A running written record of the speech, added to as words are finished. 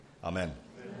Amen.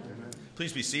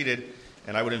 Please be seated,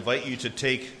 and I would invite you to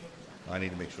take... I need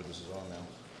to make sure this is on now.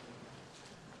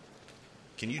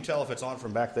 Can you tell if it's on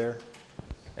from back there?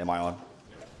 Am I on?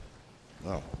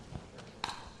 No.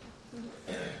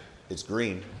 It's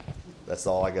green. That's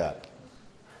all I got.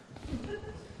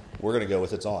 We're going to go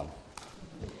with it's on.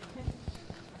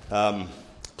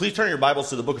 Please turn your Bibles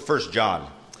to the book of 1 John.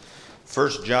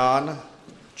 1 John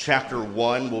chapter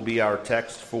 1 will be our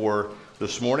text for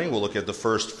this morning. We'll look at the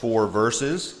first 4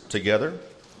 verses together.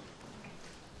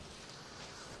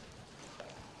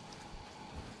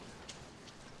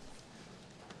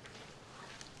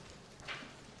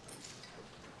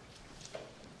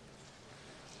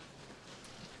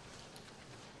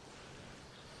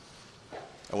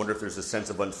 I wonder if there's a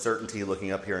sense of uncertainty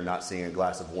looking up here and not seeing a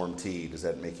glass of warm tea. Does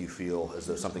that make you feel as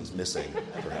though something's missing,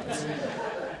 perhaps?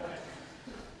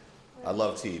 I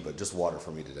love tea, but just water for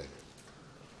me today.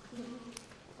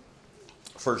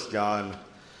 1 John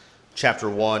chapter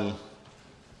 1,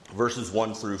 verses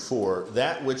 1 through 4.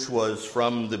 That which was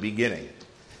from the beginning,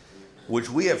 which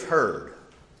we have heard,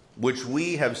 which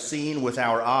we have seen with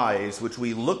our eyes, which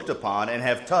we looked upon and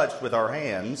have touched with our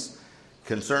hands,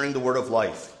 concerning the word of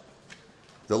life.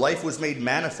 The life was made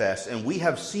manifest, and we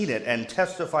have seen it and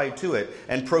testified to it,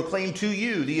 and proclaimed to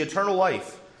you the eternal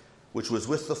life, which was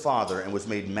with the Father and was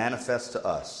made manifest to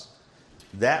us.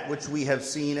 That which we have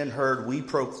seen and heard we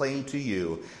proclaim to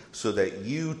you, so that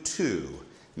you too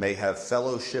may have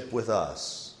fellowship with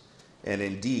us. And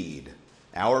indeed,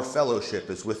 our fellowship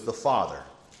is with the Father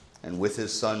and with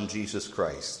his Son, Jesus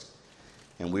Christ.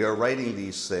 And we are writing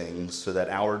these things so that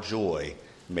our joy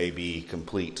may be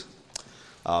complete.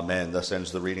 Amen. Thus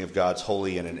ends the reading of God's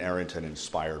holy and inerrant and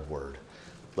inspired word.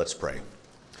 Let's pray.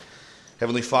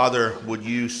 Heavenly Father, would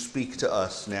you speak to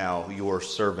us now? Your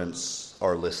servants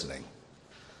are listening.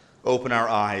 Open our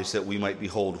eyes that we might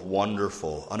behold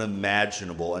wonderful,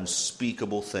 unimaginable,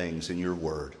 unspeakable things in your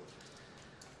word.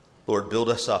 Lord, build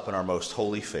us up in our most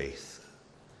holy faith.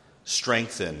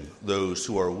 Strengthen those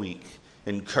who are weak.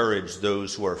 Encourage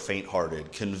those who are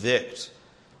faint-hearted. Convict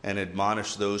and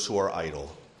admonish those who are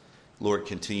idle. Lord,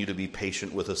 continue to be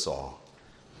patient with us all.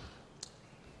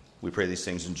 We pray these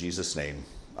things in Jesus' name.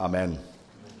 Amen.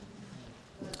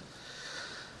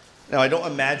 Now, I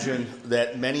don't imagine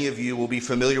that many of you will be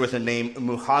familiar with the name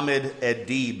Muhammad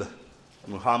Adib.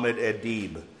 Muhammad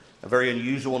Adib. A very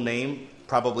unusual name,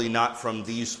 probably not from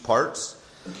these parts,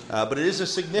 but it is a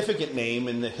significant name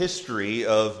in the history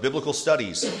of biblical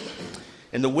studies.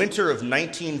 In the winter of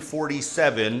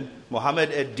 1947, Muhammad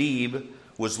Adib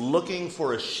was looking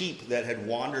for a sheep that had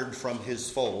wandered from his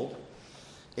fold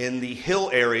in the hill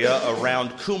area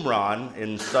around Qumran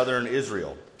in southern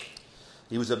Israel.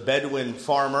 He was a Bedouin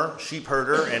farmer, sheep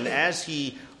herder, and as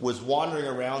he was wandering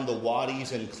around the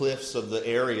wadis and cliffs of the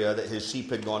area that his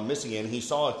sheep had gone missing in, he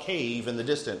saw a cave in the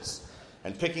distance.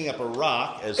 And picking up a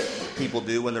rock, as people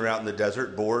do when they're out in the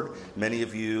desert, bored. Many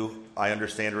of you, I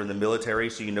understand, are in the military,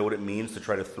 so you know what it means to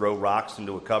try to throw rocks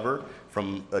into a cover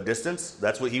from a distance.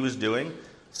 That's what he was doing.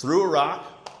 Threw a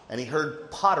rock, and he heard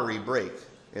pottery break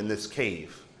in this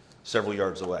cave several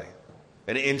yards away.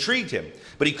 And it intrigued him.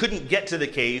 But he couldn't get to the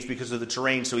cave because of the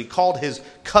terrain, so he called his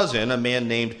cousin, a man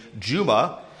named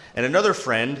Juma, and another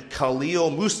friend, Khalil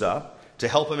Musa, to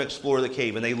help him explore the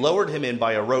cave. And they lowered him in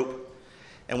by a rope.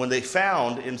 And when they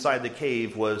found inside the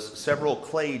cave was several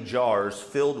clay jars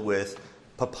filled with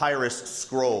papyrus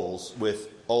scrolls with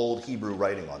old Hebrew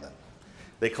writing on them.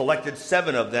 They collected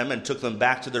 7 of them and took them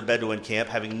back to their Bedouin camp,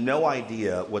 having no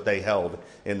idea what they held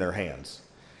in their hands.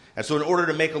 And so in order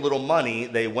to make a little money,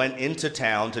 they went into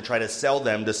town to try to sell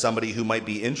them to somebody who might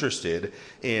be interested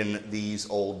in these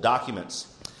old documents.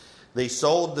 They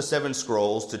sold the 7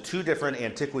 scrolls to 2 different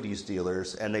antiquities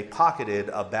dealers, and they pocketed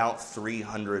about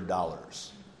 $300,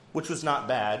 which was not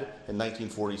bad in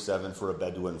 1947 for a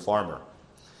Bedouin farmer.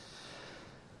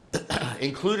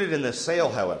 Included in the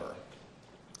sale, however,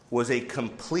 was a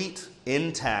complete,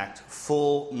 intact,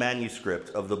 full manuscript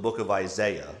of the book of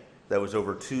Isaiah that was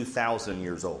over 2,000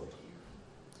 years old.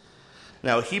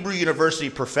 Now, a Hebrew University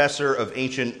professor of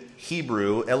ancient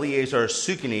Hebrew, Eliezer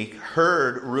Sukenik,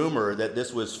 heard rumor that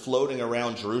this was floating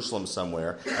around Jerusalem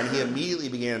somewhere, and he immediately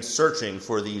began searching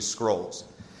for these scrolls.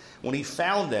 When he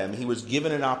found them, he was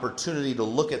given an opportunity to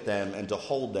look at them and to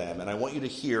hold them, and I want you to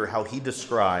hear how he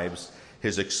describes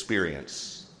his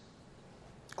experience.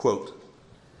 Quote,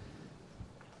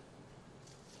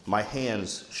 "My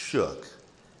hands shook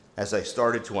as I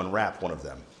started to unwrap one of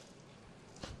them.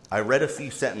 I read a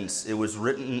few sentences. It was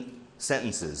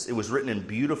written in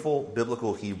beautiful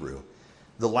biblical Hebrew.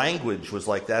 The language was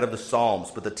like that of the Psalms,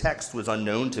 but the text was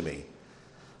unknown to me.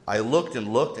 I looked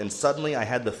and looked, and suddenly I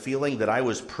had the feeling that I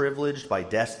was privileged by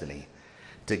destiny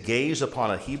to gaze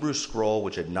upon a Hebrew scroll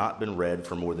which had not been read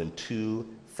for more than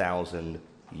 2,000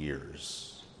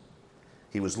 years.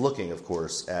 He was looking, of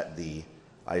course, at the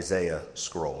Isaiah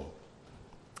scroll.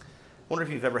 I wonder if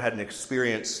you've ever had an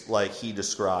experience like he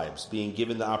describes, being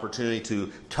given the opportunity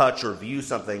to touch or view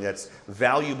something that's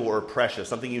valuable or precious,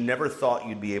 something you never thought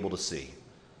you'd be able to see.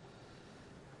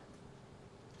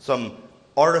 Some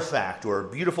artifact or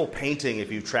beautiful painting,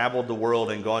 if you've traveled the world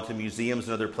and gone to museums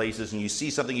and other places and you see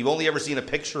something you've only ever seen a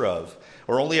picture of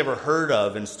or only ever heard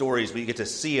of in stories, but you get to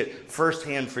see it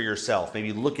firsthand for yourself.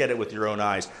 Maybe look at it with your own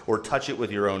eyes or touch it with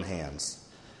your own hands.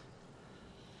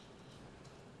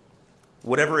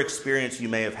 Whatever experience you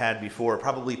may have had before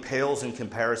probably pales in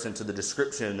comparison to the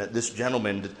description that this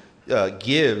gentleman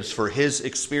gives for his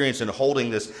experience in holding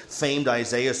this famed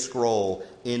Isaiah scroll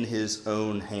in his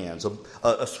own hands.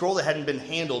 A scroll that hadn't been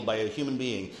handled by a human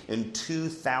being in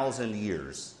 2,000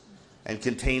 years and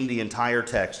contained the entire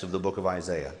text of the book of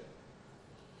Isaiah.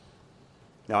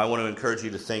 Now, I want to encourage you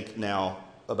to think now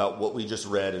about what we just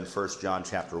read in 1 John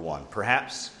chapter 1.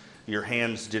 Perhaps your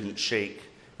hands didn't shake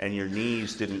and your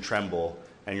knees didn't tremble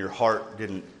and your heart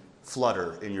didn't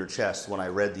flutter in your chest when I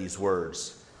read these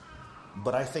words.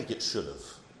 But I think it should have.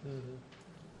 Mm-hmm.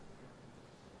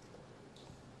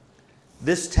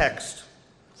 This text,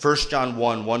 1 John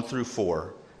 1, 1 through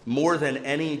 4, more than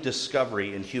any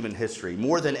discovery in human history,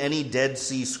 more than any Dead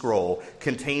Sea Scroll,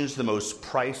 contains the most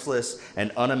priceless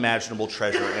and unimaginable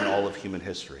treasure in all of human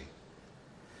history.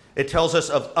 It tells us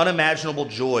of unimaginable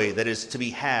joy that is to be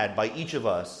had by each of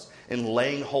us in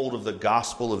laying hold of the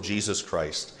gospel of Jesus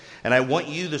Christ. And I want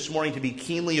you this morning to be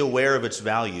keenly aware of its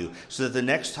value so that the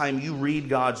next time you read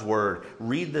God's word,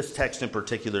 read this text in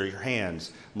particular, your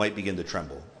hands might begin to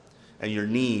tremble and your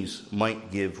knees might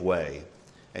give way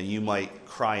and you might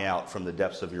cry out from the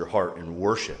depths of your heart in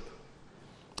worship.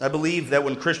 I believe that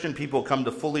when Christian people come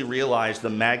to fully realize the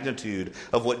magnitude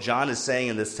of what John is saying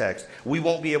in this text, we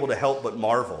won't be able to help but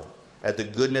marvel at the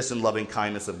goodness and loving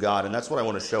kindness of God. And that's what I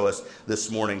want to show us this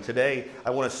morning. Today,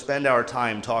 I want to spend our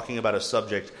time talking about a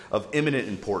subject of imminent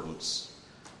importance,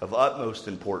 of utmost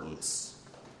importance.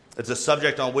 It's a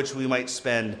subject on which we might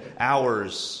spend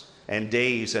hours and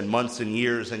days and months and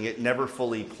years and yet never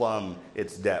fully plumb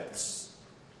its depths.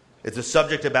 It's a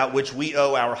subject about which we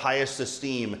owe our highest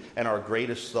esteem and our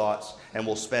greatest thoughts and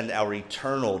will spend our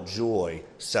eternal joy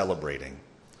celebrating.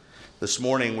 This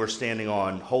morning, we're standing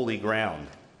on holy ground,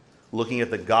 looking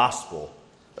at the gospel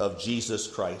of Jesus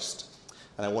Christ.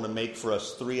 And I want to make for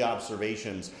us 3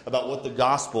 observations about what the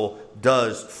gospel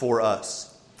does for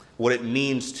us, what it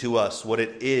means to us, what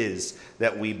it is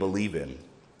that we believe in.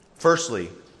 Firstly,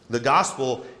 the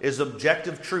gospel is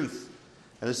objective truth.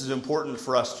 And this is important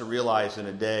for us to realize in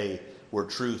a day where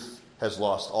truth has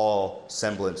lost all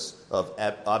semblance of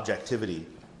objectivity.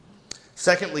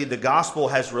 Secondly, the gospel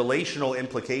has relational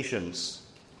implications.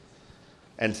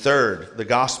 And third, the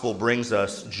gospel brings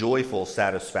us joyful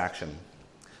satisfaction.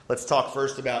 Let's talk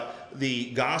first about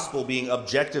the gospel being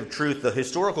objective truth. The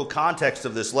historical context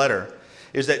of this letter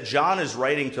is that John is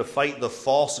writing to fight the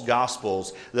false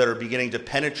gospels that are beginning to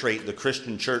penetrate the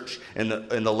Christian church in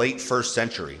the late first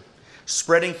century.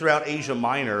 Spreading throughout Asia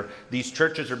Minor, these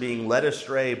churches are being led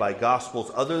astray by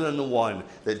gospels other than the one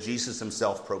that Jesus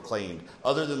himself proclaimed,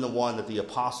 other than the one that the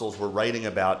apostles were writing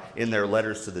about in their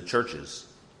letters to the churches.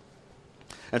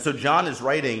 And so John is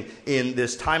writing in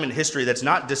this time in history that's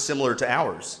not dissimilar to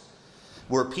ours,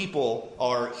 where people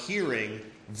are hearing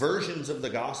versions of the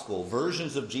gospel,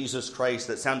 versions of Jesus Christ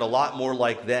that sound a lot more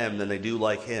like them than they do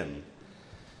like him.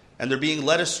 And they're being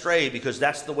led astray because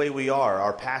that's the way we are.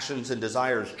 Our passions and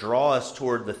desires draw us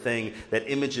toward the thing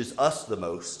that images us the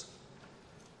most.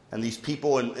 And these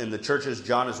people in the churches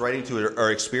John is writing to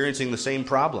are experiencing the same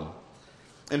problem.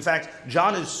 In fact,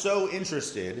 John is so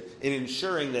interested in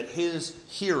ensuring that his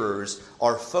hearers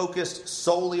are focused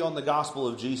solely on the gospel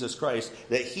of Jesus Christ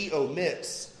that he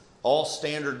omits all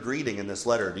standard greeting in this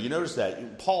letter. Do you notice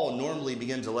that? Paul normally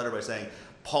begins a letter by saying,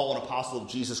 Paul, an apostle of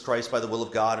Jesus Christ by the will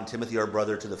of God, and Timothy, our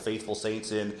brother, to the faithful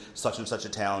saints in such and such a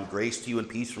town. Grace to you and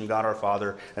peace from God our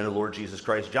Father and the Lord Jesus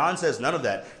Christ. John says none of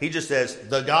that. He just says,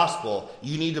 the gospel,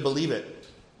 you need to believe it.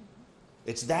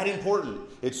 It's that important.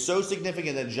 It's so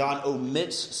significant that John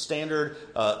omits standard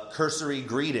cursory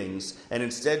greetings and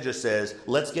instead just says,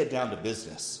 let's get down to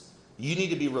business. You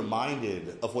need to be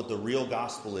reminded of what the real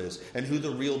gospel is and who the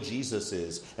real Jesus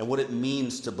is and what it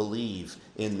means to believe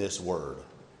in this word.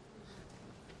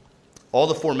 All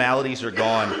the formalities are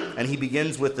gone, and he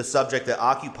begins with the subject that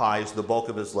occupies the bulk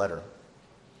of his letter.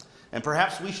 And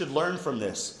perhaps we should learn from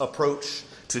this approach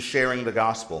to sharing the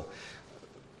gospel.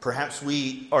 Perhaps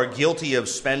we are guilty of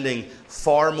spending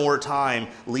far more time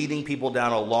leading people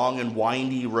down a long and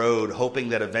windy road, hoping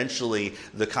that eventually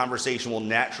the conversation will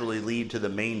naturally lead to the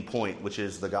main point, which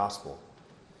is the gospel.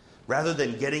 Rather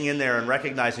than getting in there and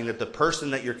recognizing that the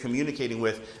person that you're communicating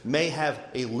with may have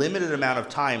a limited amount of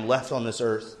time left on this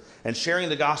earth, and sharing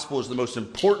the gospel is the most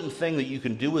important thing that you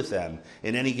can do with them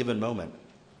in any given moment.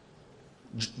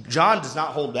 John does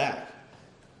not hold back.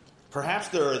 Perhaps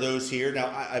there are those here, now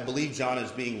I believe John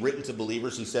is being written to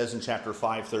believers. He says in chapter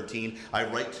 5:13, I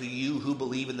write to you who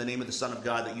believe in the name of the Son of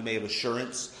God that you may have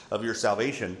assurance of your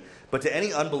salvation. But to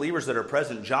any unbelievers that are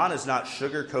present, John is not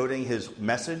sugarcoating his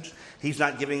message. He's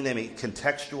not giving them a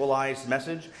contextualized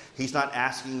message. He's not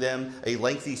asking them a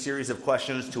lengthy series of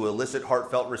questions to elicit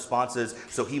heartfelt responses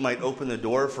so he might open the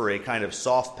door for a kind of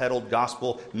soft-pedaled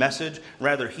gospel message.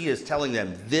 Rather, he is telling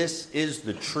them, this is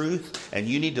the truth, and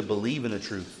you need to believe in the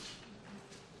truth.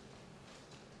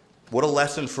 What a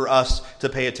lesson for us to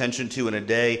pay attention to in a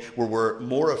day where we're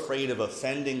more afraid of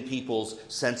offending people's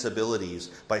sensibilities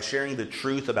by sharing the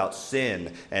truth about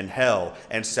sin and hell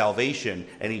and salvation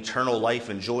and eternal life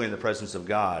and joy in the presence of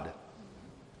God.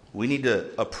 We need to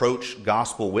approach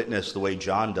gospel witness the way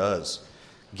John does,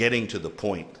 getting to the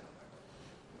point.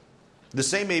 The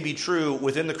same may be true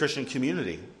within the Christian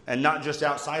community and not just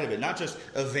outside of it, not just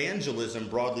evangelism,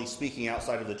 broadly speaking,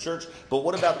 outside of the church, but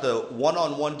what about the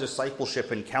one-on-one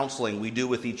discipleship and counseling we do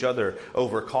with each other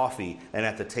over coffee and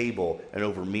at the table and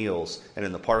over meals and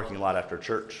in the parking lot after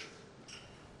church?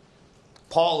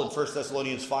 Paul in 1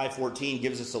 Thessalonians 5:14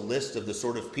 gives us a list of the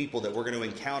sort of people that we're going to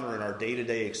encounter in our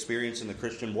day-to-day experience in the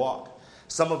Christian walk.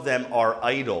 Some of them are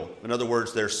idle. In other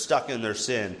words, they're stuck in their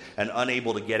sin and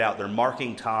unable to get out. They're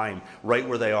marking time right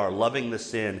where they are, loving the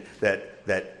sin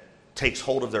that takes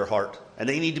hold of their heart. And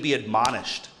they need to be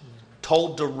admonished,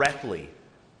 told directly,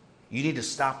 you need to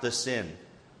stop this sin.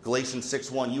 Galatians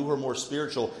 6:1, you who are more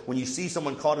spiritual, when you see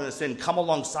someone caught in a sin, come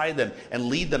alongside them and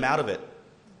lead them out of it.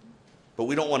 But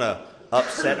we don't want to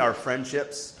upset our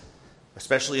friendships,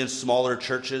 especially in smaller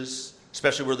churches,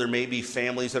 especially where there may be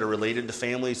families that are related to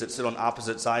families that sit on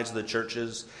opposite sides of the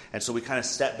churches. And so we kind of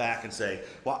step back and say,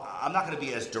 well, I'm not going to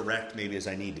be as direct maybe as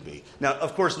I need to be. Now,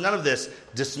 of course, none of this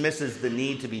dismisses the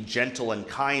need to be gentle and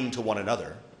kind to one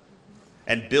another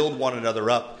and build one another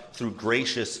up through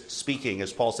gracious speaking.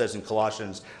 As Paul says in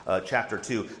Colossians chapter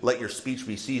 2, let your speech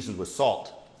be seasoned with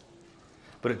salt.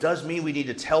 But it does mean we need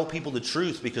to tell people the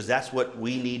truth because that's what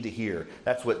we need to hear.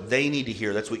 That's what they need to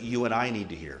hear. That's what you and I need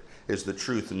to hear, is the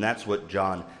truth. And that's what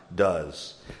John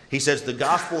does. He says the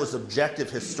gospel is objective,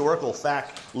 historical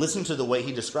fact. Listen to the way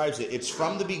he describes it. It's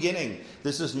from the beginning.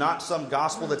 This is not some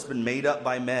gospel that's been made up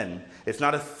by men. It's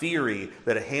not a theory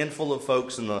that a handful of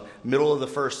folks in the middle of the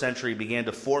first century began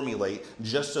to formulate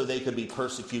just so they could be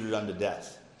persecuted unto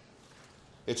death.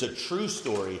 It's a true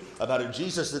story about a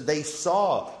Jesus that they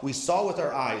saw. We saw with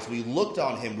our eyes. We looked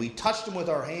on him. We touched him with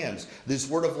our hands. This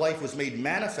word of life was made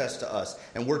manifest to us.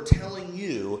 And we're telling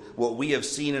you what we have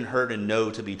seen and heard and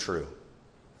know to be true.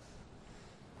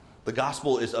 The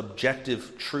gospel is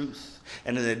objective truth.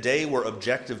 And in a day where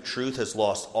objective truth has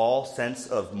lost all sense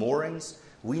of moorings,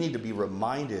 we need to be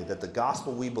reminded that the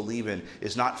gospel we believe in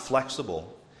is not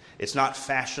flexible. It's not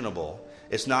fashionable.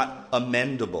 It's not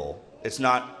amendable. It's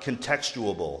not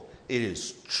contextuable. It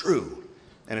is true.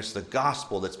 And it's the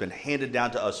gospel that's been handed down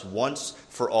to us once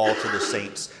for all to the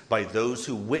saints by those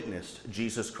who witnessed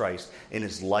Jesus Christ in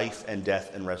his life and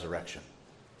death and resurrection.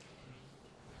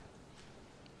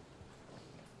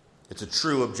 It's a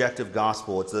true objective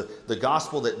gospel. It's the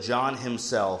gospel that John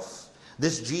himself,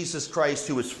 this Jesus Christ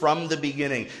who is from the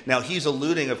beginning. Now he's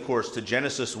alluding, of course, to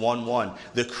Genesis 1:1,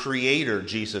 the creator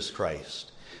Jesus Christ.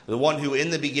 The one who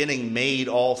in the beginning made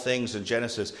all things in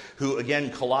Genesis, who again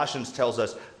Colossians tells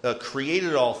us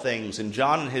created all things, and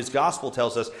John in his gospel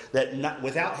tells us that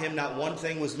without him not one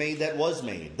thing was made that was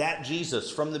made. That Jesus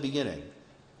from the beginning.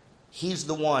 He's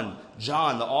the one,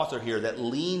 John, the author here, that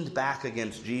leaned back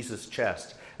against Jesus'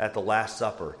 chest at the Last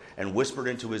Supper and whispered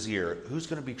into his ear, who's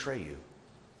going to betray you?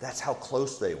 That's how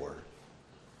close they were.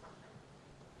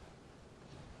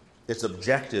 It's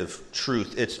objective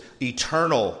truth. It's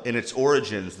eternal in its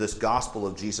origins, this gospel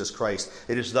of Jesus Christ.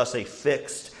 It is thus a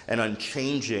fixed and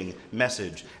unchanging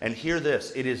message. And hear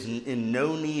this, it is in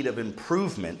no need of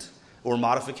improvement or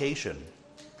modification.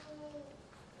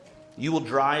 You will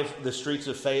drive the streets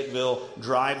of Fayetteville,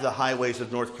 drive the highways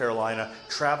of North Carolina,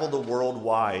 travel the world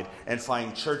wide, and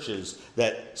find churches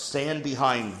that stand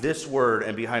behind this word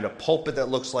and behind a pulpit that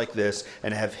looks like this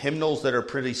and have hymnals that are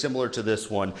pretty similar to this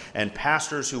one and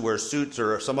pastors who wear suits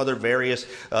or some other various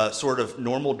sort of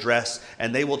normal dress,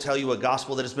 and they will tell you a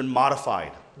gospel that has been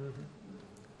modified. Mm-hmm.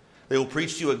 They will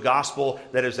preach to you a gospel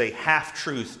that is a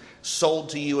half-truth sold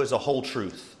to you as a whole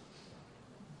truth.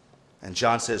 And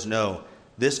John says, no,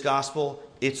 this gospel,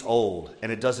 it's old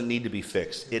and it doesn't need to be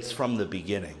fixed. It's from the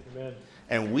beginning. Amen.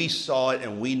 And we saw it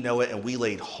and we know it and we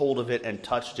laid hold of it and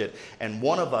touched it. And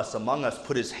one of us among us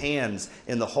put his hands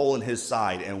in the hole in his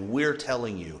side, and we're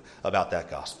telling you about that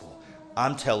gospel.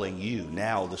 I'm telling you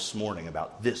now this morning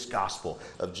about this gospel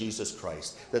of Jesus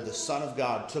Christ, that the Son of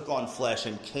God took on flesh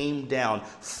and came down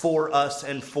for us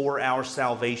and for our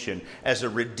salvation as a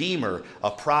redeemer,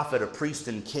 a prophet, a priest,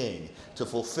 and king, to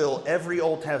fulfill every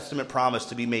Old Testament promise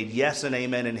to be made yes and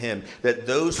amen in him, that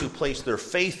those who place their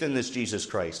faith in this Jesus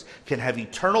Christ can have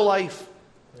eternal life.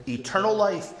 Eternal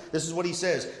life. This is what he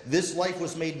says. This life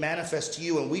was made manifest to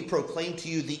you, and we proclaim to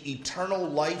you the eternal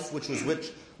life which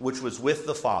was with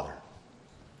the Father.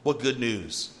 What good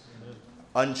news.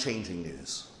 Unchanging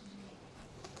news.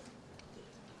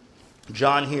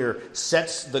 John here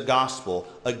sets the gospel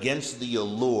against the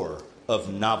allure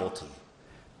of novelty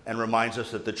and reminds us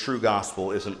that the true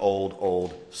gospel is an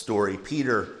old story.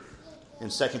 Peter, in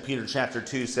 2 Peter chapter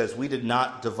 2, says, we did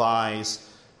not devise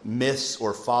myths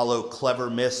or follow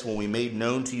clever myths when we made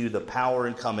known to you the power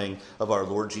and coming of our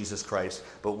Lord Jesus Christ,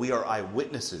 but we are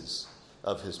eyewitnesses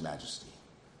of his majesty.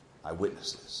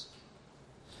 Eyewitnesses.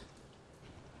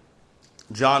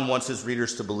 John wants his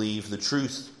readers to believe the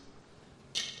truth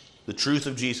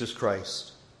of Jesus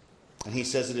Christ. And he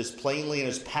says it as plainly and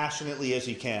as passionately as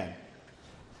he can.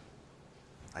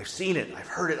 I've seen it, I've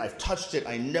heard it, I've touched it,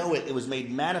 I know it. It was made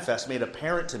manifest, made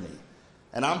apparent to me.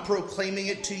 And I'm proclaiming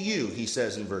it to you, he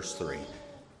says in verse 3,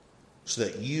 so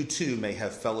that you too may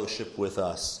have fellowship with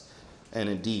us. And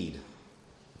indeed,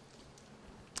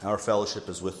 our fellowship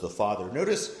is with the Father.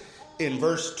 Notice in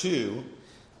verse 2,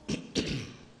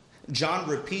 John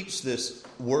repeats this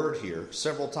word here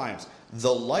several times.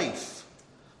 The life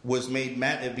was made,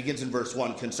 it begins in verse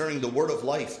 1, concerning the word of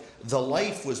life. The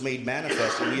life was made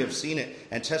manifest, and we have seen it,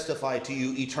 and testify to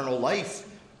you eternal life,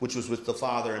 which was with the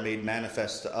Father and made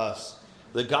manifest to us.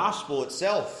 The gospel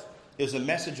itself is a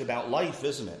message about life,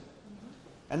 isn't it?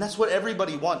 And that's what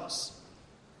everybody wants.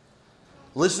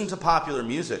 Listen to popular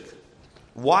music.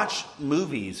 Watch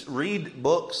movies, read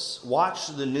books, watch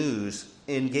the news,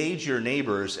 engage your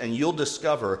neighbors, and you'll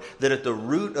discover that at the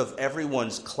root of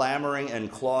everyone's clamoring and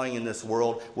clawing in this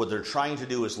world, what they're trying to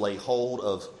do is lay hold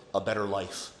of a better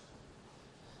life.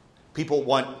 People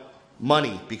want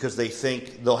money because they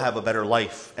think they'll have a better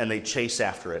life, and they chase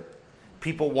after it.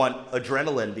 People want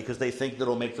adrenaline because they think that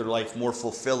it'll make their life more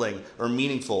fulfilling or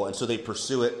meaningful, and so they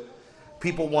pursue it.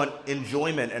 People want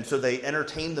enjoyment, and so they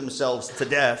entertain themselves to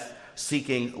death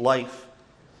seeking life.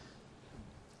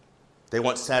 They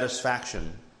want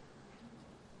satisfaction.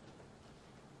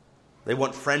 They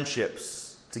want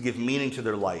friendships to give meaning to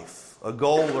their life, a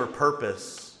goal or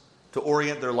purpose to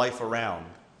orient their life around,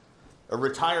 a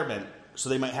retirement so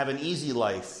they might have an easy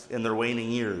life in their waning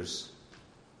years.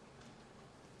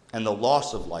 And the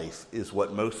loss of life is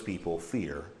what most people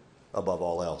fear above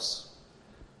all else.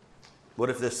 What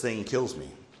if this thing kills me?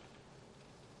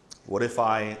 What if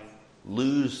I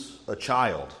lose a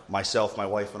child? Myself, my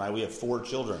wife, and I, we have 4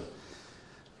 children.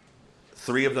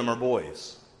 3 of them are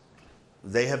boys.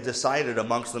 They have decided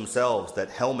amongst themselves that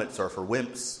helmets are for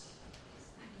wimps.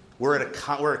 We're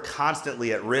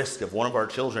constantly at risk of one of our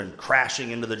children crashing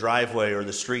into the driveway or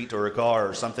the street or a car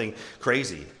or something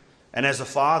crazy. And as a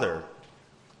father,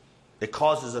 it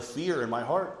causes a fear in my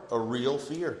heart, a real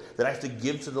fear that I have to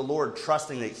give to the Lord,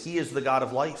 trusting that he is the God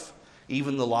of life,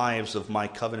 even the lives of my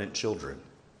covenant children.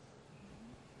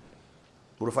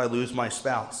 What if I lose my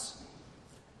spouse?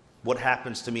 What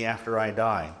happens to me after I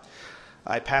die?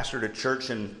 I pastored a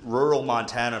church in rural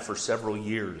Montana for several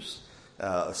years,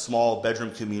 a small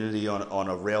bedroom community on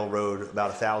a railroad,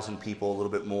 about 1,000 people, a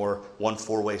little bit more, 1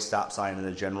 4-way stop sign in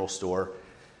a general store.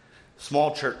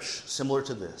 Small church, similar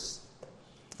to this.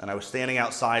 And I was standing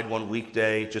outside one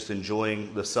weekday, just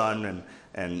enjoying the sun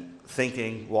and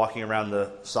thinking, walking around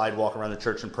the sidewalk around the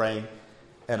church and praying.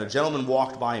 And a gentleman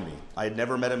walked by me. I had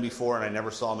never met him before, and I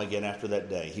never saw him again after that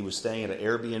day. He was staying at an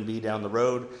Airbnb down the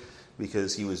road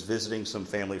because he was visiting some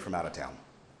family from out of town.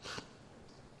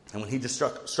 And when he just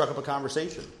struck up a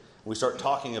conversation, we started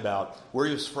talking about where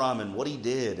he was from and what he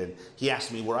did. And he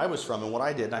asked me where I was from and what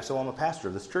I did. And I said, well, I'm a pastor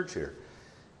of this church here.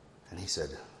 And he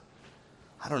said,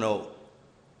 I don't know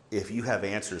if you have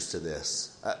answers to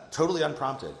this. Totally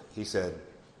unprompted. He said,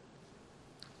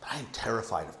 but I am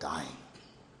terrified of dying.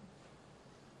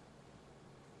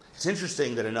 It's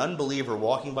interesting that an unbeliever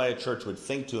walking by a church would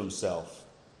think to himself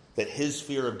that his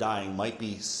fear of dying might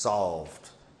be solved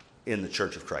in the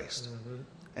Church of Christ. Mm-hmm.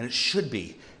 And it should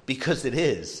be, because it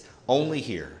is only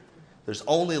here. There's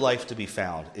only life to be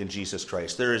found in Jesus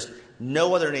Christ. There is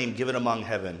no other name given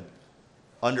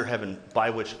under heaven, by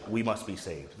which we must be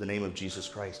saved, the name of Jesus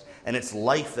Christ. And it's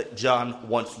life that John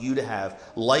wants you to have,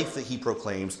 life that he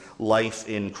proclaims, life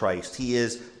in Christ. He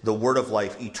is the word of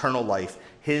life, eternal life.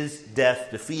 His death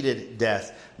defeated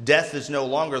death. Death is no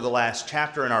longer the last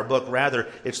chapter in our book. Rather,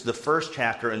 it's the first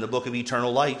chapter in the book of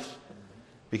eternal life,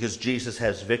 because Jesus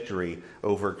has victory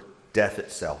over death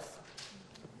itself.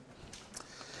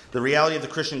 The reality of the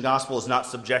Christian gospel is not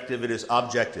subjective, it is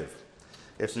objective.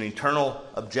 It's an eternal,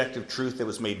 objective truth that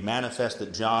was made manifest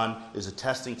that John is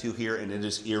attesting to here, and it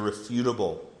is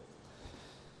irrefutable.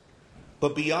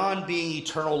 But beyond being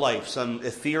eternal life, some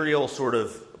ethereal sort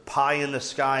of pie in the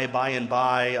sky, by and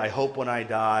by, I hope when I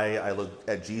die, I look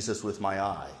at Jesus with my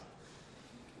eye.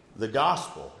 The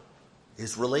gospel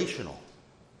is relational.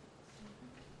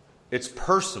 It's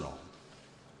personal.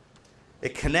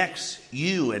 It connects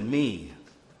you and me,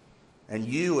 and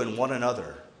you and one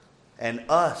another, and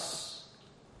us,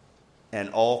 and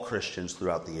all Christians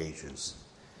throughout the ages.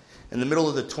 In the middle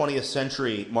of the 20th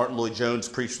century, Martin Lloyd-Jones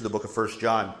preached the book of 1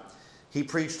 John. He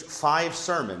preached 5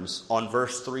 sermons on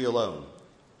verse 3 alone.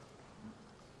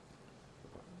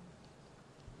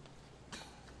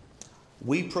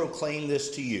 We proclaim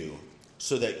this to you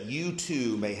so that you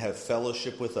too may have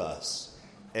fellowship with us.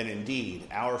 And indeed,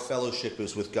 our fellowship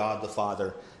is with God the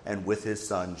Father and with his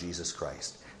Son, Jesus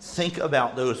Christ. Think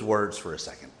about those words for a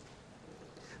second.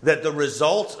 That the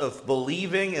result of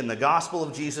believing in the gospel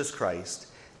of Jesus Christ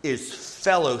is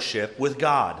fellowship with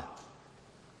God.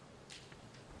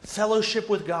 Fellowship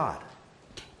with God.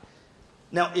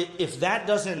 Now, if that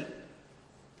doesn't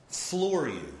floor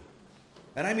you,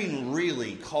 and I mean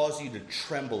really cause you to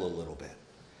tremble a little bit,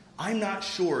 I'm not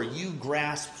sure you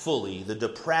grasp fully the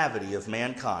depravity of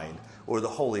mankind or the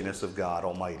holiness of God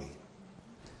Almighty.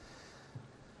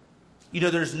 You know,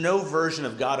 there's no version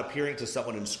of God appearing to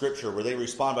someone in Scripture where they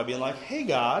respond by being like, "Hey,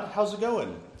 God, how's it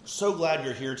going? So glad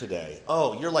you're here today.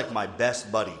 Oh, you're like my best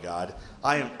buddy, God.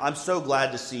 I'm so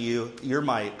glad to see you. You're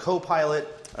my co-pilot,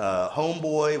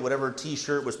 homeboy," whatever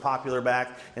T-shirt was popular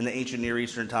back in the ancient Near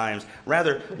Eastern times.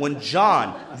 Rather, when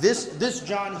John, this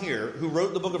John here, who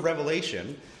wrote the book of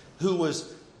Revelation, who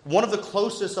was one of the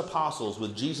closest apostles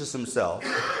with Jesus himself,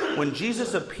 when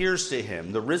Jesus appears to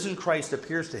him, the risen Christ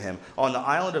appears to him on the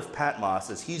island of Patmos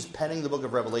as he's penning the book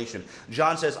of Revelation,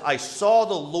 John says, "I saw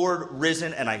the Lord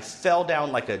risen and I fell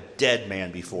down like a dead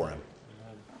man before him."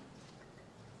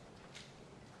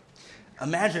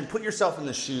 Imagine, put yourself in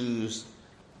the shoes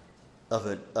of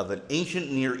an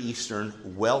ancient Near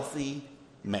Eastern wealthy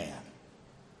man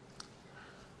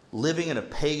living in a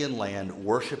pagan land,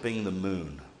 worshiping the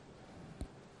moon,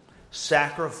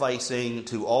 sacrificing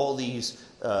to all these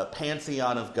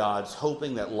pantheon of gods,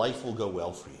 hoping that life will go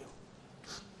well for you.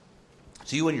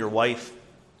 So you and your wife,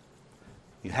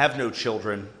 you have no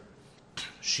children.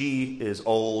 She is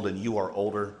old and you are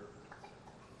older.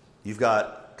 You've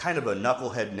got kind of a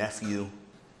knucklehead nephew,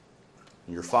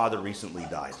 and your father recently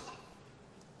died.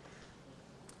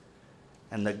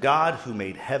 And the God who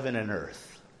made heaven and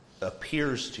earth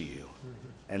appears to you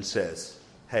and says,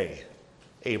 "Hey,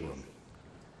 Abram,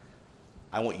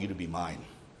 I want you to be mine,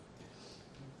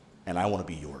 and I want to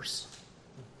be yours."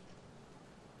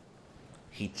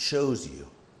 He chose you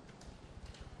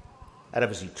out of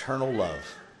his eternal love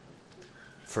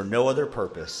for no other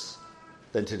purpose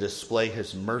than to display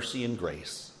his mercy and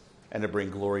grace and to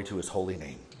bring glory to his holy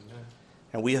name.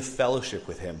 And we have fellowship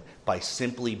with him by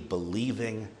simply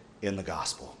believing in the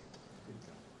gospel.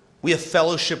 We have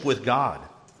fellowship with God.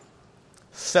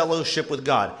 Fellowship with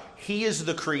God. He is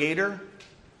the creator,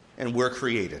 and we're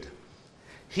created.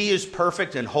 He is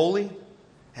perfect and holy,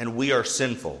 and we are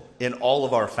sinful in all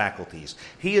of our faculties.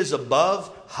 He is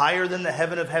above, higher than the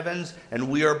heaven of heavens, and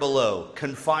we are below,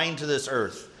 confined to this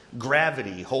earth.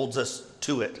 Gravity holds us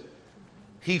to it.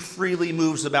 He freely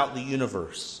moves about the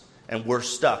universe, and we're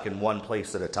stuck in one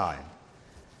place at a time.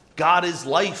 God is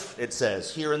life, it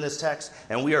says here in this text,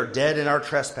 and we are dead in our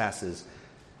trespasses.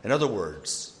 In other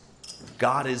words,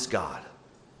 God is God,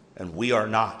 and we are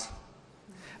not.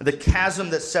 The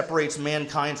chasm that separates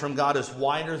mankind from God is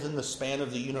wider than the span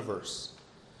of the universe.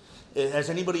 Has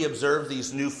anybody observed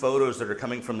these new photos that are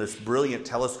coming from this brilliant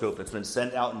telescope that's been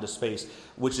sent out into space,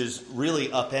 which is really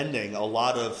upending a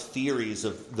lot of theories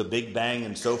of the Big Bang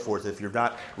and so forth? If you've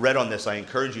not read on this, I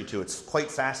encourage you to. It's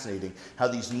quite fascinating how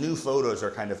these new photos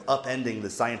are kind of upending the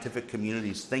scientific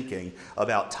community's thinking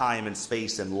about time and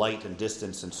space and light and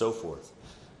distance and so forth.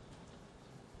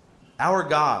 Our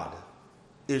God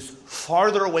is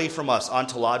farther away from us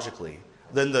ontologically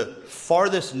than the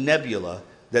farthest nebula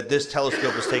that this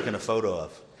telescope has taken a photo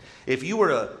of. If you were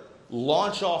to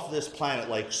launch off this planet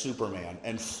like Superman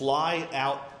and fly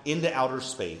out into outer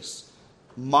space,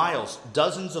 miles,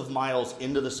 dozens of miles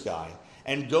into the sky,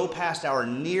 and go past our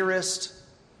nearest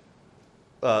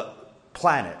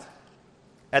planet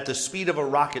at the speed of a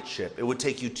rocket ship, it would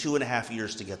take you 2.5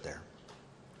 years to get there.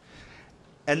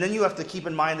 And then you have to keep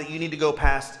in mind that you need to go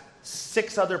past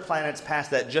 6 other planets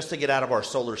past that just to get out of our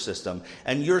solar system.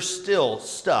 And you're still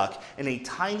stuck in a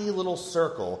tiny little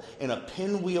circle in a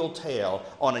pinwheel tail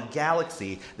on a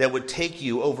galaxy that would take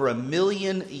you over 1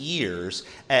 million years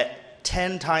at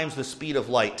 10 times the speed of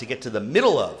light to get to the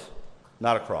middle of,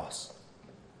 not across.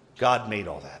 God made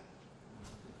all that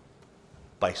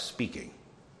by speaking.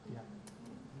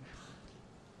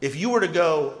 If you were to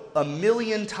go 1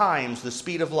 million times the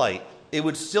speed of light, it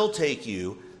would still take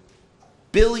you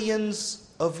billions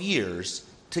of years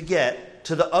to get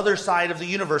to the other side of the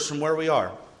universe from where we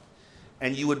are.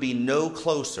 And you would be no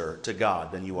closer to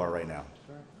God than you are right now.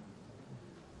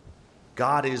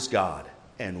 God is God,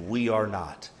 and we are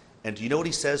not. And do you know what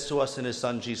he says to us in his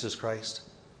Son, Jesus Christ?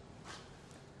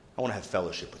 I want to have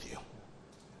fellowship with you.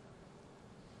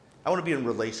 I want to be in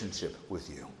relationship with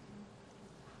you.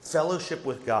 Fellowship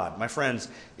with God. My friends,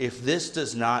 if this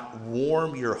does not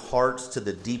warm your hearts to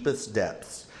the deepest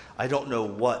depths, I don't know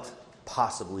what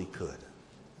possibly could.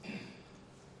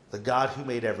 The God who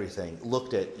made everything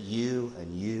looked at you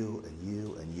and you and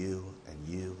you and you and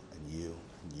you and you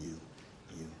and you and you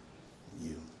and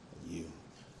you and you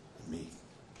and me.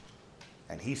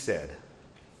 And he said,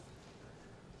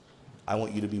 I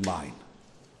want you to be mine,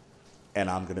 and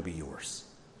I'm going to be yours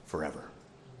forever.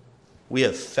 We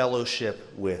have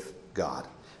fellowship with God.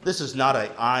 This is not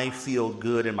a I feel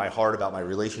good in my heart about my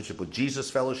relationship with Jesus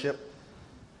fellowship.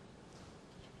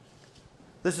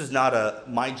 This is not a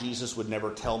my Jesus would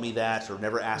never tell me that, or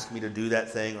never ask me to do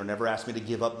that thing, or never ask me to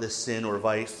give up this sin or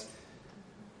vice.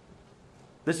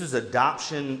 This is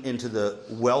adoption into the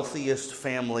wealthiest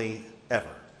family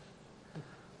ever,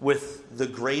 with the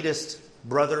greatest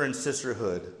brother and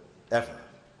sisterhood ever.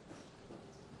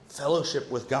 Fellowship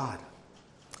with God.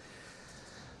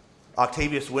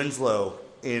 Octavius Winslow,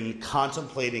 in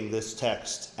contemplating this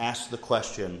text, asked the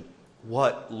question,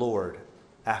 what, Lord,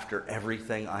 after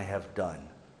everything I have done,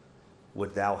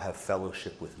 would thou have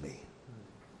fellowship with me?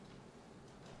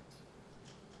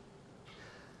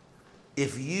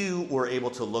 If you were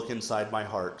able to look inside my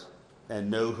heart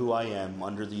and know who I am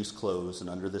under these clothes and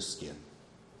under this skin,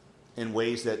 in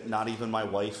ways that not even my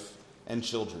wife and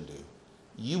children do,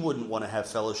 you wouldn't want to have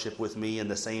fellowship with me in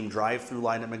the same drive-through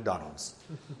line at McDonald's,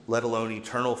 let alone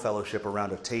eternal fellowship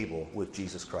around a table with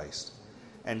Jesus Christ.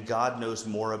 And God knows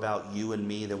more about you and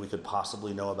me than we could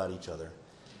possibly know about each other.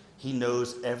 He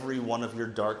knows every one of your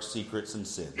dark secrets and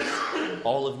sins,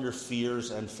 all of your fears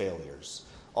and failures,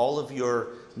 all of your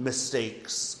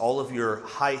mistakes, all of your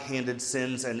high-handed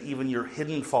sins, and even your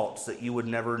hidden faults that you would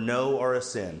never know are a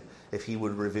sin if he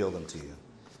would reveal them to you.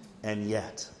 And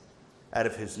yet, out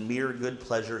of his mere good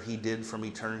pleasure he did from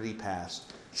eternity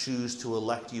past, choose to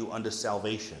elect you unto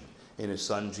salvation in his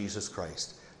Son, Jesus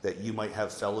Christ, that you might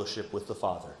have fellowship with the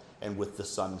Father and with the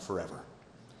Son forever.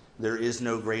 There is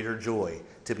no greater joy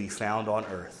to be found on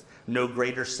earth, no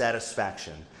greater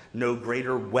satisfaction, no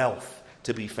greater wealth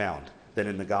to be found than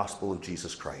in the gospel of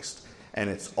Jesus Christ. And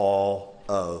it's all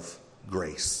of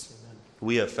grace. Amen.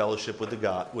 We have fellowship with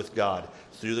God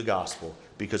through the gospel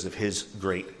because of his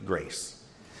great grace.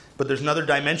 But there's another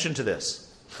dimension to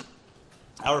this.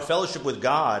 Our fellowship with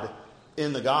God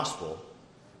in the gospel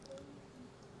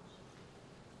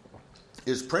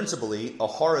is principally a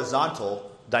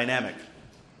horizontal dynamic.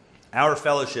 Our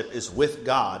fellowship is with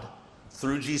God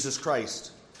through Jesus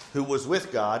Christ, who was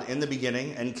with God in the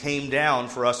beginning and came down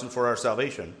for us and for our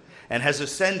salvation, and has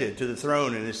ascended to the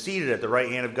throne and is seated at the right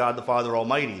hand of God the Father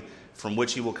Almighty, from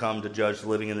which he will come to judge the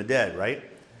living and the dead, right?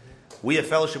 We have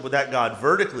fellowship with that God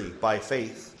vertically by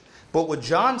faith. But what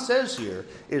John says here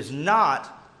is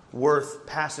not worth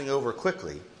passing over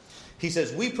quickly. He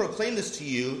says, we proclaim this to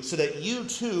you so that you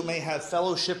too may have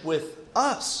fellowship with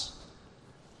us.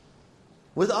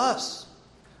 With us.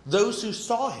 Those who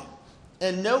saw him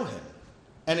and know him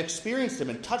and experienced him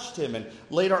and touched him and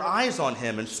laid our eyes on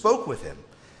him and spoke with him.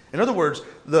 In other words,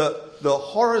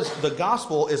 the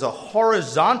gospel is a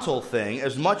horizontal thing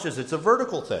as much as it's a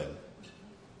vertical thing.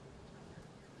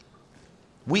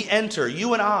 We enter,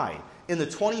 you and I, in the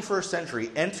 21st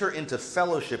century, enter into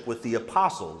fellowship with the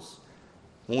apostles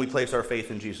when we place our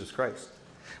faith in Jesus Christ.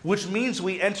 Which means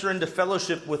we enter into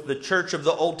fellowship with the church of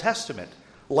the Old Testament,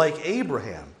 like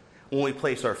Abraham, when we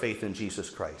place our faith in Jesus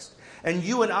Christ. And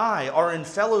you and I are in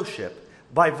fellowship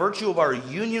by virtue of our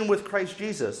union with Christ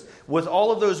Jesus with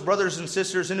all of those brothers and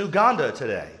sisters in Uganda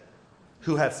today.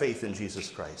 who have faith in Jesus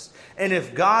Christ. And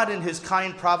if God in his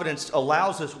kind providence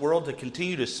allows this world to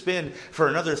continue to spin for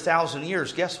another 1,000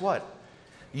 years, guess what?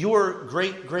 Your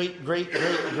great, great, great,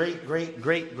 great, great, great,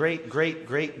 great, great, great,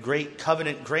 great, great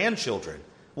covenant grandchildren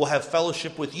will have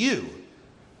fellowship with you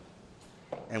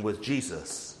and with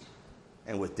Jesus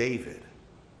and with David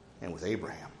and with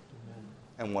Abraham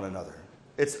and one another.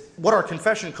 It's what our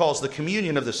confession calls the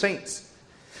communion of the saints.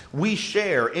 We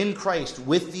share in Christ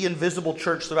with the invisible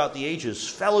church throughout the ages,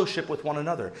 fellowship with one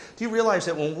another. Do you realize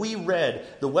that when we read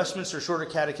the Westminster Shorter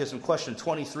Catechism question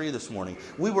 23 this morning,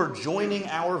 we were joining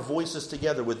our voices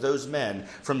together with those men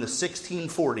from the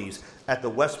 1640s at the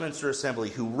Westminster Assembly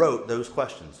who wrote those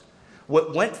questions?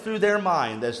 What went through their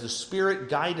mind as the Spirit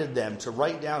guided them to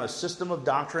write down a system of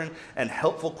doctrine and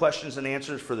helpful questions and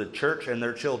answers for the church and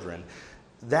their children,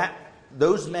 that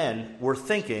those men were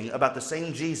thinking about the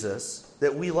same Jesus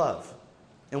that we love,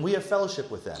 and we have fellowship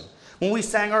with them. When we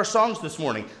sang our songs this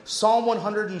morning, Psalm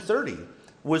 130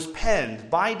 was penned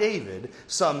by David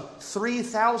some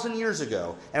 3,000 years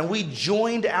ago, and we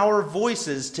joined our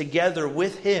voices together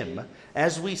with him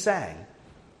as we sang.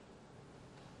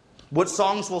 What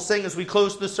songs we'll sing as we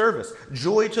close the service?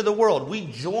 Joy to the world. We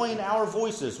join our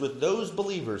voices with those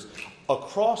believers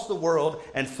across the world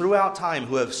and throughout time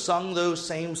who have sung those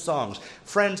same songs.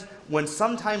 Friends, when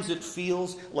sometimes it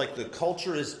feels like the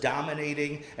culture is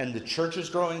dominating and the church is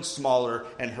growing smaller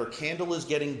and her candle is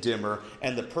getting dimmer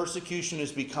and the persecution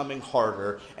is becoming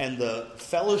harder and the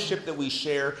fellowship that we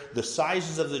share, the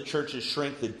sizes of the churches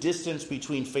shrink, the distance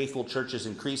between faithful churches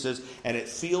increases, and it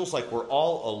feels like we're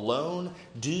all alone,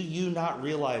 do you not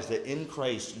realize that in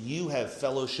Christ you have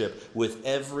fellowship with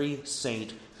every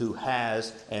saint who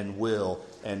has and will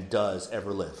and does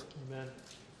ever live? Amen.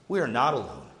 We are not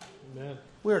alone. Amen.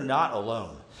 We are not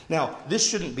alone. Now, this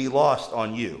shouldn't be lost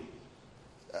on you.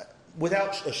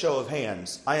 Without a show of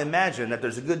hands, I imagine that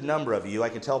there's a good number of you, I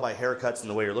can tell by haircuts and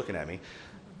the way you're looking at me,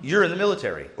 you're in the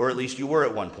military, or at least you were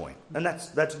at one point. And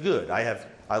that's good.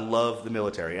 I love the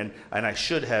military. And I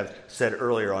should have said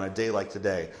earlier on a day like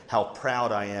today how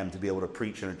proud I am to be able to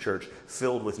preach in a church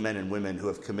filled with men and women who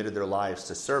have committed their lives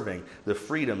to serving the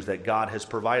freedoms that God has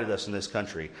provided us in this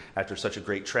country after such a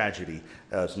great tragedy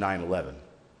as 9/11.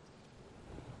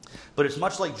 But it's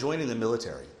much like joining the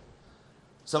military.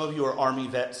 Some of you are Army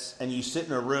vets, and you sit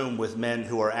in a room with men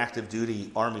who are active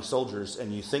duty Army soldiers,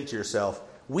 and you think to yourself,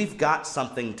 we've got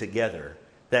something together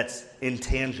that's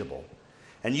intangible.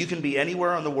 And you can be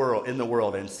anywhere in the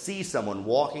world and see someone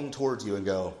walking towards you and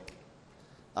go,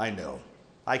 I know,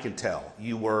 I can tell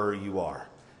you were or you are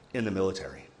in the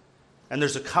military. And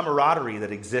there's a camaraderie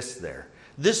that exists there.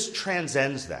 This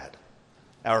transcends that,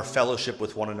 our fellowship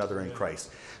with one another in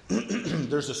Christ.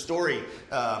 There's a story,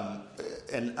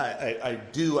 and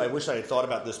I wish I had thought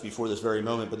about this before this very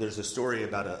moment, but there's a story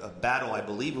about a battle, I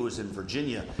believe it was in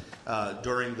Virginia,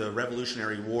 during the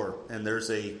Revolutionary War. And there's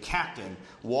a captain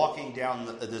walking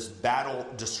down this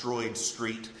battle-destroyed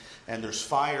street, and there's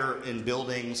fire in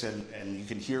buildings, and you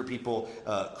can hear people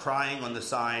crying on the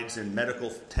sides and medical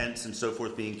tents and so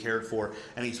forth being cared for.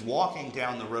 And he's walking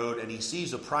down the road, and he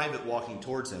sees a private walking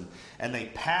towards him, and they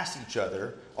pass each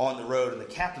other on the road, and the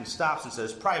captain stops and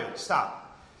says, "Private,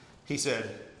 stop." He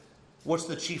said, "What's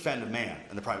the chief end of man?"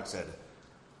 And the private said,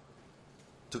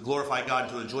 "To glorify God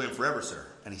and to enjoy him forever, sir."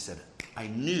 And he said, "I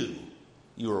knew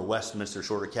you were a Westminster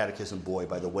Shorter Catechism boy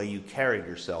by the way you carried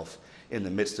yourself in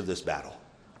the midst of this battle.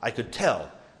 I could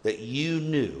tell that you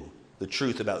knew the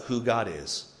truth about who God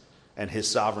is and his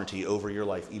sovereignty over your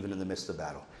life, even in the midst of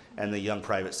battle." And the young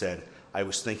private said, "I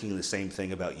was thinking the same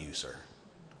thing about you, sir."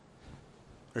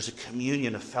 There's a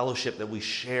communion, a fellowship that we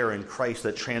share in Christ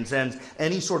that transcends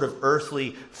any sort of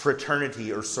earthly fraternity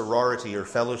or sorority or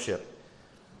fellowship.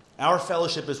 Our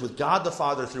fellowship is with God the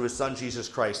Father through his Son, Jesus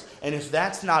Christ. And if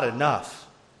that's not enough,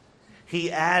 he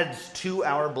adds to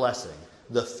our blessing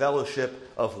the fellowship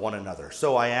of one another.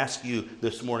 So I ask you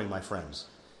this morning, my friends,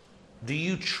 do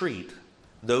you treat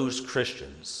those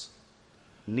Christians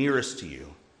nearest to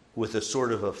you with the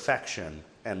sort of affection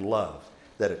and love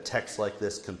that a text like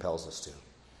this compels us to?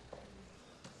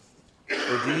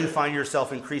 Or do you find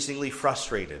yourself increasingly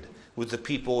frustrated with the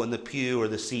people in the pew or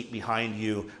the seat behind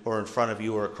you or in front of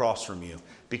you or across from you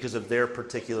because of their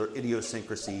particular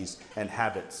idiosyncrasies and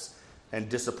habits and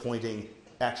disappointing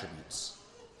attributes?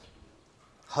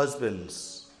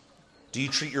 Husbands, do you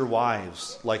treat your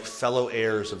wives like fellow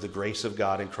heirs of the grace of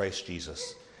God in Christ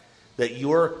Jesus? That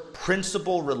your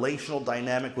principal relational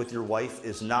dynamic with your wife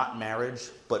is not marriage,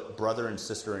 but brother and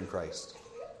sister in Christ?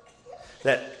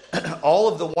 That all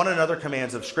of the one another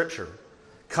commands of Scripture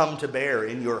come to bear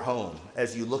in your home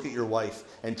as you look at your wife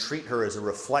and treat her as a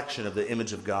reflection of the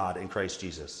image of God in Christ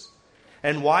Jesus?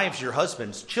 And wives, your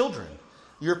husbands, children,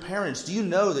 your parents. Do you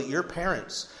know that your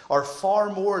parents are far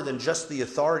more than just the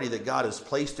authority that God has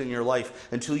placed in your life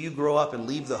until you grow up and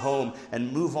leave the home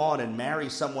and move on and marry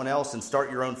someone else and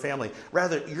start your own family?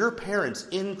 Rather, your parents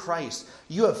in Christ,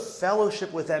 you have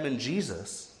fellowship with them in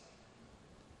Jesus.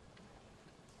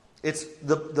 It's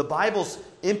the Bible's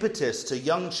impetus to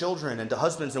young children and to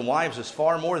husbands and wives is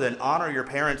far more than honor your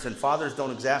parents and fathers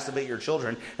don't exacerbate your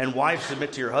children and wives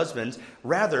submit to your husbands.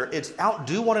 Rather, it's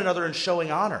outdo one another in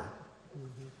showing honor.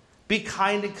 Be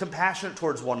kind and compassionate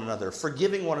towards one another,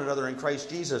 forgiving one another in Christ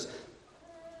Jesus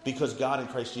because God in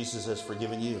Christ Jesus has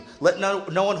forgiven you. Let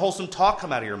no unwholesome talk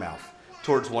come out of your mouth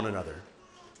towards one another.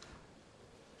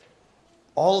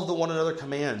 All of the one another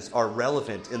commands are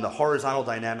relevant in the horizontal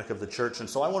dynamic of the church. And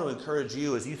so I want to encourage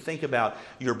you as you think about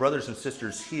your brothers and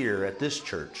sisters here at this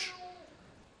church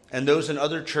and those in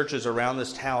other churches around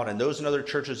this town and those in other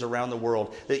churches around the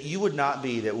world, that you would not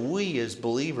be, that we as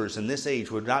believers in this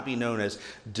age would not be known as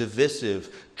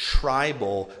divisive,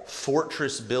 tribal,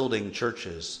 fortress-building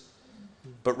churches,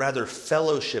 but rather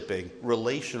fellowshipping,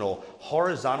 relational,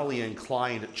 horizontally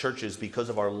inclined churches because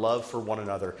of our love for one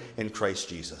another in Christ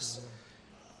Jesus.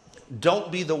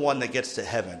 Don't be the one that gets to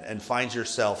heaven and finds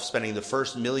yourself spending the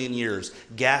first 1,000,000 years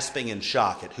gasping in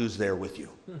shock at who's there with you.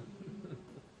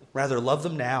 Rather, love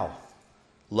them now.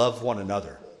 Love one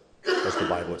another, as the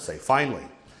Bible would say. Finally,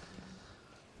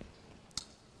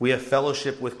 we have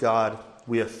fellowship with God.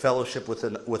 We have fellowship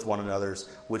with one another,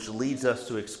 which leads us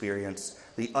to experience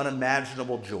the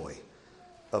unimaginable joy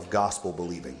of gospel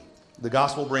believing. The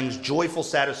gospel brings joyful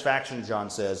satisfaction, John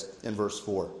says in verse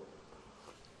 4.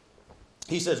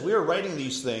 He says, we are writing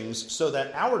these things so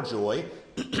that our joy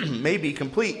may be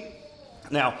complete.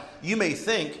 Now, you may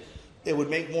think it would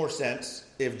make more sense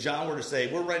if John were to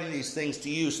say, we're writing these things to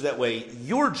you so that way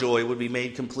your joy would be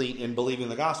made complete in believing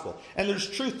the gospel. And there's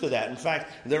truth to that. In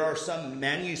fact, there are some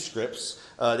manuscripts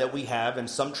that we have, and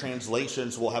some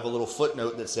translations will have a little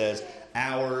footnote that says,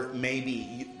 our may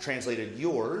be translated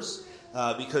yours,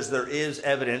 because there is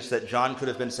evidence that John could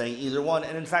have been saying either one.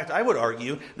 And in fact, I would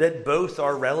argue that both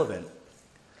are relevant.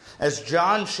 As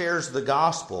John shares the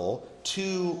gospel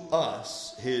to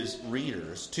us, his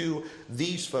readers, to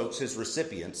these folks, his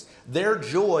recipients, their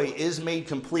joy is made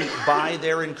complete by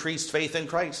their increased faith in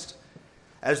Christ.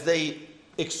 As they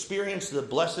experience the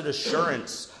blessed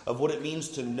assurance of what it means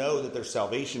to know that their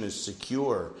salvation is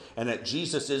secure and that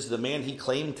Jesus is the man he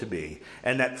claimed to be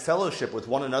and that fellowship with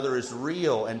one another is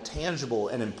real and tangible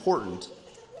and important,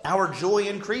 our joy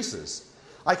increases.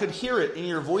 I could hear it in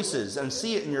your voices and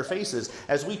see it in your faces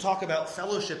as we talk about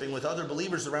fellowshipping with other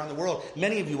believers around the world.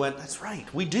 Many of you went, that's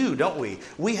right, we do, don't we?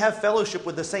 We have fellowship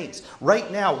with the saints.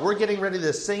 Right now, we're getting ready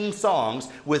to sing songs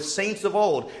with saints of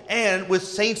old and with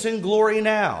saints in glory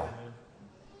now.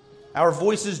 Our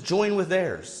voices join with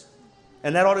theirs.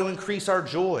 And that ought to increase our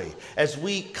joy as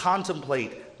we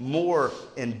contemplate more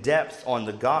in depth on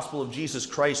the gospel of Jesus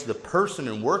Christ, the person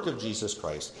and work of Jesus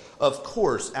Christ. Of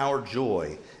course, our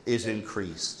joy is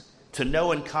increased. To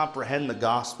know and comprehend the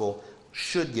gospel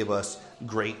should give us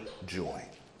great joy.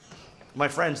 My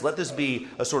friends, let this be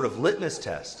a sort of litmus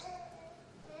test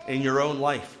in your own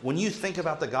life. When you think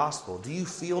about the gospel, do you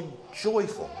feel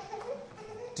joyful?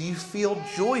 Do you feel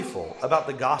joyful about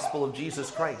the gospel of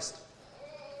Jesus Christ?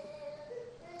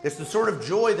 It's the sort of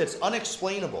joy that's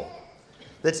unexplainable,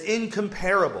 that's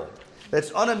incomparable,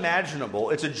 that's unimaginable.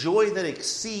 It's a joy that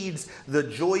exceeds the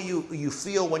joy you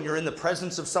feel when you're in the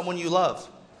presence of someone you love.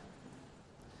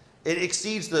 It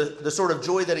exceeds the sort of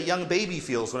joy that a young baby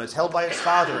feels when it's held by its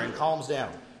father and calms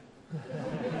down.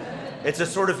 It's a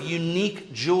sort of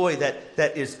unique joy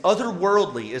that is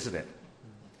otherworldly, isn't it?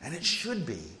 And it should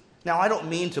be. Now, I don't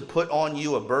mean to put on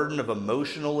you a burden of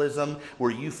emotionalism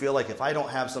where you feel like if I don't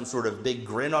have some sort of big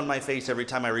grin on my face every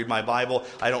time I read my Bible,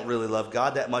 I don't really love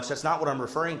God that much. That's not what I'm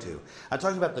referring to. I'm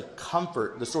talking about the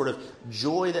comfort, the sort of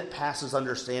joy that passes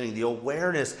understanding, the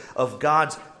awareness of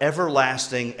God's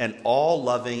everlasting and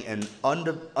all-loving and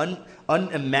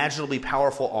unimaginably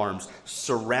powerful arms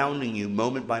surrounding you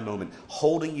moment by moment,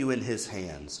 holding you in his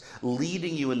hands,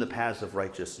 leading you in the paths of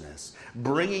righteousness,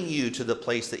 bringing you to the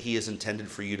place that he has intended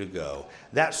for you to go.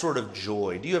 That sort of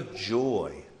joy. Do you have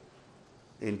joy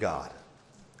in God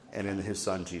and in his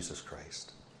Son, Jesus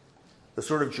Christ? The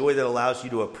sort of joy that allows you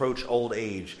to approach old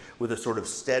age with a sort of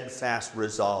steadfast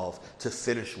resolve to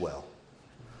finish well.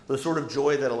 The sort of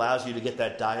joy that allows you to get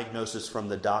that diagnosis from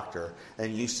the doctor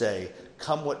and you say,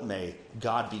 come what may,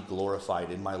 God be glorified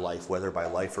in my life, whether by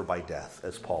life or by death,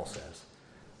 as Paul says.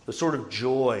 The sort of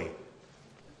joy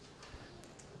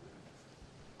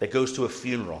that goes to a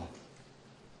funeral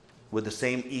with the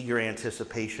same eager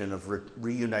anticipation of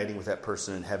reuniting with that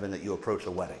person in heaven that you approach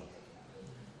a wedding.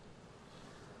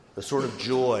 The sort of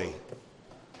joy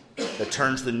that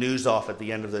turns the news off at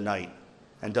the end of the night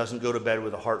and doesn't go to bed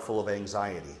with a heart full of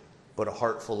anxiety, but a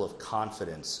heart full of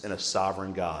confidence in a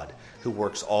sovereign God who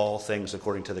works all things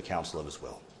according to the counsel of his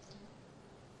will.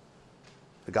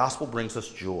 The gospel brings us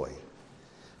joy.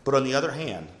 But on the other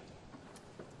hand,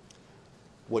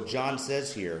 what John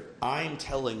says here, I'm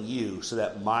telling you so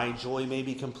that my joy may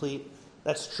be complete,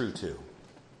 that's true too.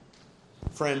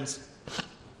 Friends,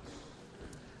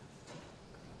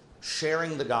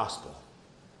 sharing the gospel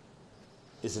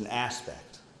is an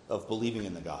aspect of believing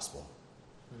in the gospel.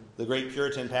 The great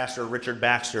Puritan pastor Richard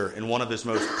Baxter, in one of his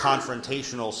most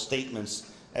confrontational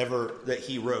statements ever that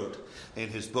he wrote in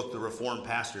his book, The Reformed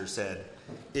Pastor, said,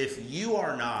 if you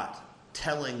are not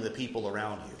telling the people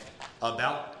around you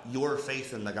about your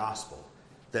faith in the gospel,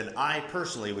 then I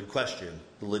personally would question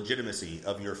the legitimacy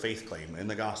of your faith claim in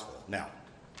the gospel. Now,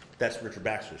 that's Richard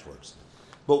Baxter's words.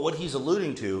 But what he's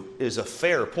alluding to is a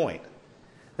fair point.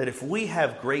 That if we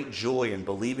have great joy in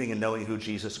believing and knowing who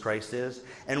Jesus Christ is,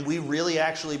 and we really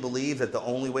actually believe that the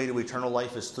only way to eternal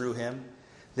life is through him,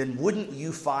 then wouldn't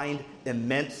you find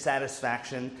immense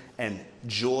satisfaction and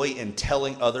joy in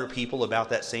telling other people about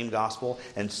that same gospel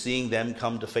and seeing them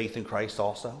come to faith in Christ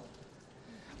also?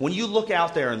 When you look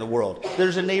out there in the world,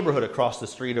 there's a neighborhood across the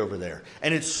street over there,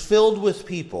 and it's filled with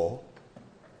people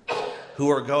who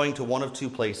are going to one of two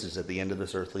places at the end of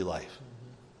this earthly life.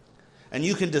 And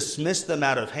you can dismiss them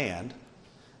out of hand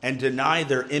and deny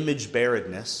their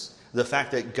image-bearedness, the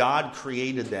fact that God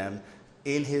created them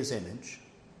in his image.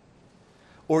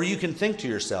 Or you can think to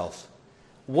yourself,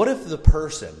 what if the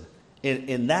person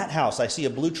in that house, I see a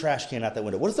blue trash can out that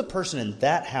window, what if the person in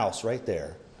that house right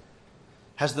there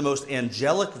has the most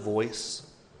angelic voice,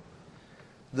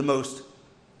 the most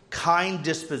kind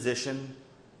disposition,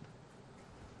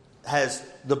 has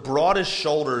the broadest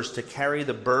shoulders to carry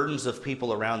the burdens of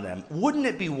people around them? Wouldn't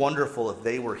it be wonderful if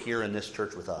they were here in this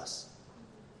church with us?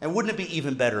 And wouldn't it be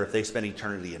even better if they spent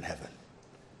eternity in heaven?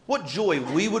 What joy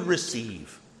we would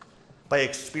receive by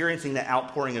experiencing the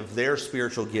outpouring of their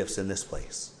spiritual gifts in this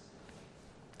place.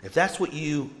 If that's what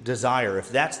you desire, if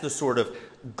that's the sort of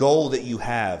goal that you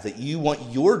have, that you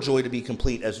want your joy to be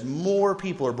complete as more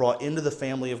people are brought into the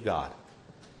family of God,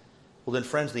 well then,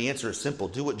 friends, the answer is simple.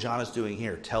 Do what John is doing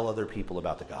here. Tell other people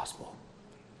about the gospel.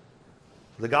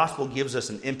 The gospel gives us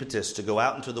an impetus to go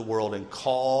out into the world and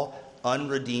call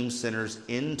unredeemed sinners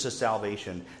into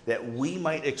salvation, that we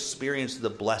might experience the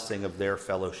blessing of their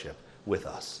fellowship with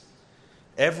us.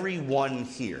 Everyone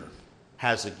here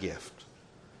has a gift.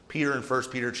 Peter in 1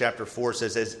 Peter chapter 4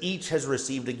 says, as each has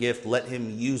received a gift, let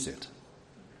him use it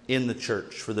in the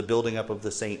church for the building up of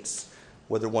the saints.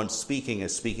 Whether one speaking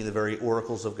is speaking the very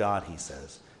oracles of God, he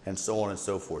says, and so on and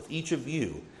so forth. Each of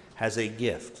you has a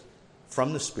gift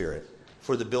from the Spirit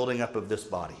for the building up of this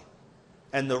body.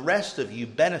 And the rest of you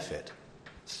benefit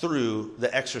through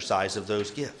the exercise of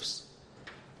those gifts.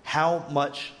 How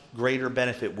much greater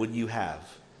benefit would you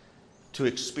have to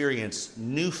experience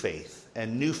new faith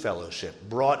and new fellowship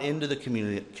brought into the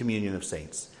communion of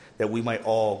saints, that we might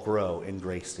all grow in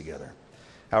grace together?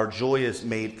 Our joy is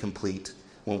made complete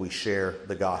when we share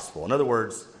the gospel. In other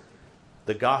words,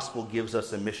 the gospel gives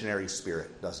us a missionary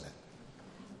spirit, doesn't it?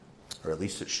 Or at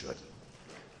least it should.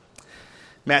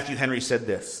 Matthew Henry said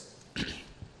this,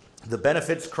 the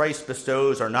benefits Christ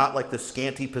bestows are not like the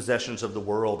scanty possessions of the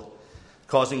world,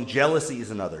 causing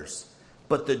jealousies in others,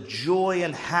 but the joy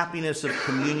and happiness of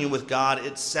communion with God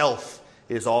itself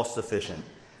is all sufficient,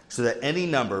 so that any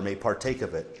number may partake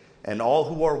of it, and all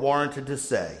who are warranted to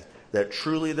say that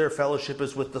truly their fellowship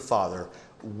is with the Father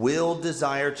will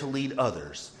desire to lead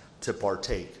others to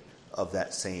partake of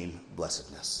that same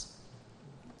blessedness.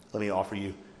 Let me offer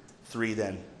you 3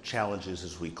 then challenges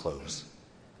as we close.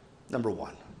 Number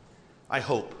 1, I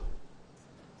hope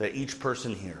that each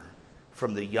person here,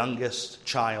 from the youngest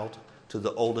child to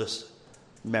the oldest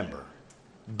member,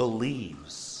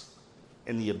 believes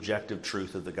in the objective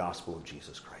truth of the gospel of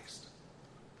Jesus Christ.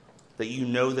 That you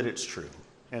know that it's true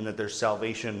and that there's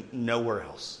salvation nowhere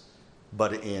else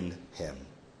but in him.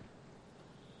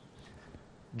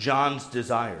 John's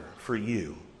desire for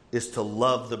you is to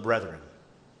love the brethren,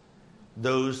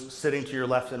 those sitting to your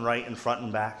left and right and front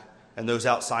and back, and those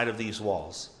outside of these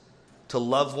walls, to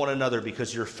love one another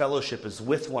because your fellowship is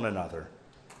with one another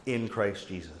in Christ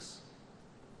Jesus.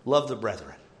 Love the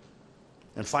brethren.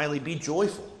 And finally, be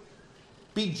joyful.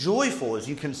 Be joyful as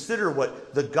you consider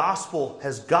what the gospel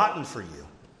has gotten for you.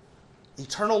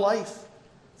 Eternal life,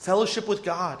 fellowship with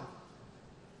God,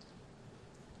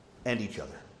 and each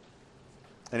other.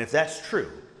 And if that's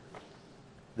true,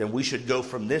 then we should go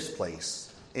from this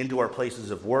place into our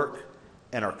places of work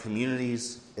and our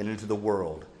communities and into the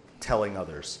world, telling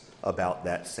others about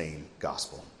that same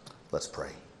gospel. Let's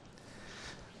pray.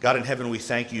 God in heaven, we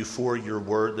thank you for your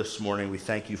word this morning. We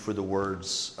thank you for the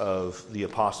words of the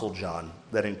Apostle John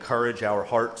that encourage our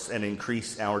hearts and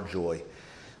increase our joy.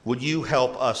 Would you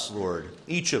help us, Lord,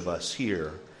 each of us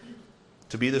here,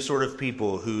 to be the sort of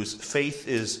people whose faith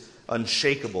is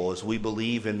unshakable as we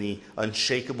believe in the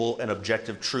unshakable and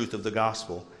objective truth of the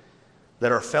gospel,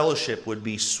 that our fellowship would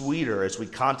be sweeter as we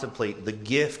contemplate the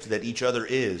gift that each other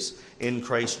is in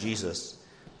Christ Jesus,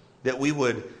 that we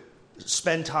would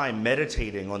spend time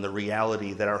meditating on the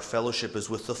reality that our fellowship is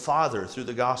with the Father through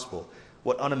the gospel.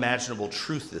 What unimaginable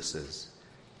truth this is.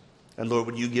 And Lord,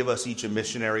 would you give us each a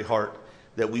missionary heart,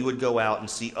 that we would go out and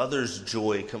see others'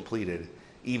 joy completed,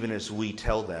 even as we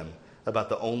tell them about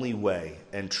the only way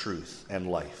and truth and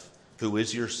life, who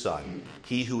is your Son,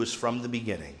 he who is from the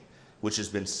beginning, which has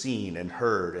been seen and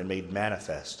heard and made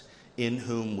manifest, in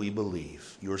whom we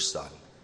believe, your Son.